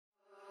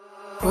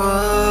Whoa,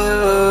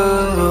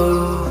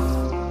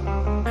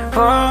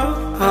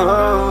 whoa,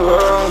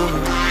 whoa.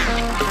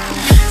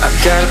 I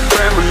got a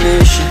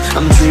premonition,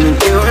 I'm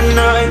dreaming you and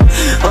I.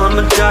 All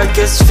my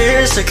darkest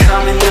fears are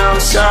coming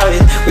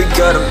outside. We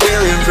got a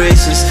billion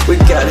races, we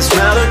got this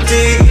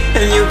melody.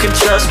 And you can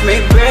trust me,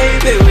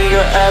 baby, we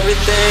got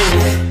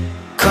everything.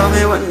 Call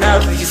me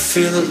whenever you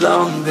feel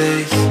alone,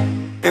 babe.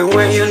 And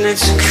when you need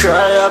to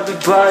cry, I'll be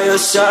by your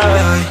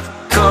side.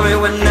 Call me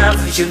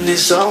whenever you need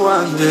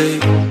someone,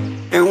 babe.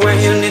 And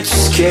when you need to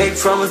escape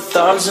from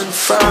 1,000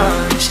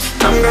 fires,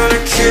 I'm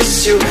gonna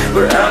kiss you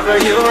wherever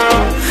you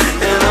are.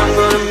 And I'm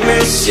gonna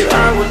miss you,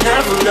 I will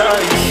never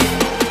lie.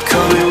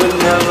 Call me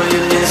whenever you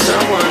need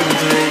someone,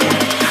 babe.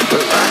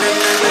 We're running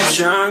in the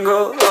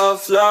jungle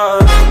of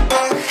love.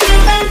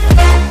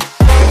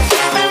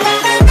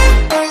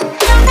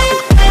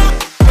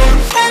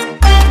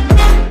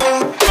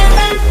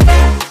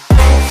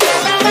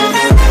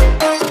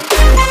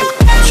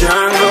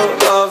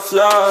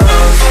 Love.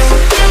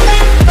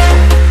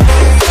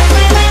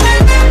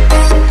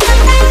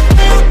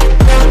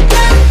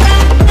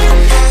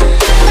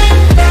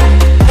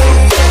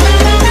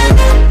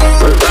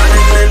 We're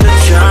running in the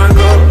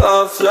jungle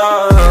of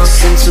love.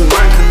 Listen to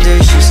my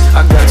conditions,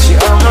 I got you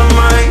on my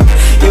mind.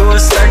 You were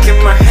stuck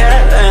in my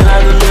head and I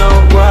don't know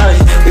why.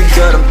 We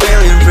got a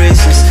billion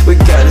races, we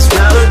got this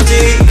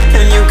melody.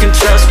 And you can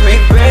trust me,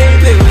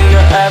 baby, we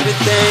got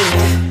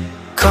everything.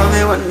 Call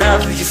me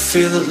whenever you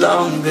feel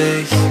alone,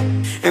 babe.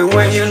 And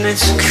when you need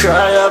to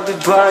cry, I'll be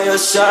by your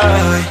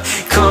side.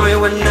 Call me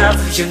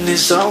whenever you need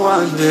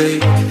someone,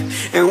 babe.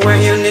 And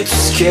when you need to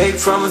escape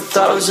from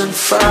 1,000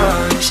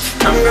 fires,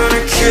 I'm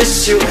gonna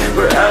kiss you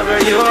wherever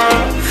you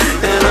are.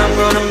 And I'm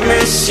gonna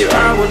miss you,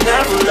 I will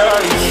never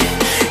lie.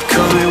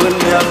 Call me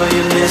whenever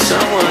you need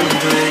someone,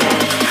 babe.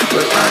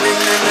 We're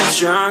running in the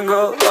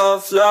jungle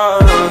of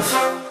love.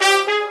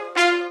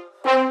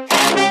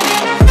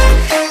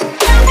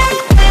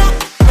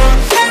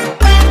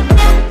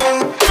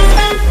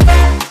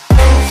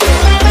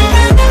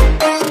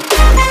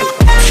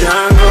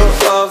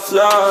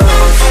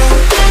 Love.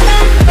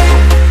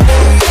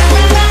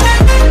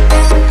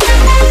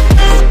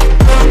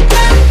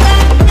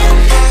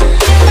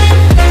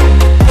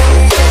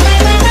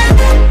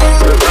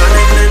 We're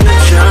running in the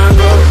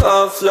jungle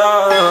of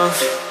love.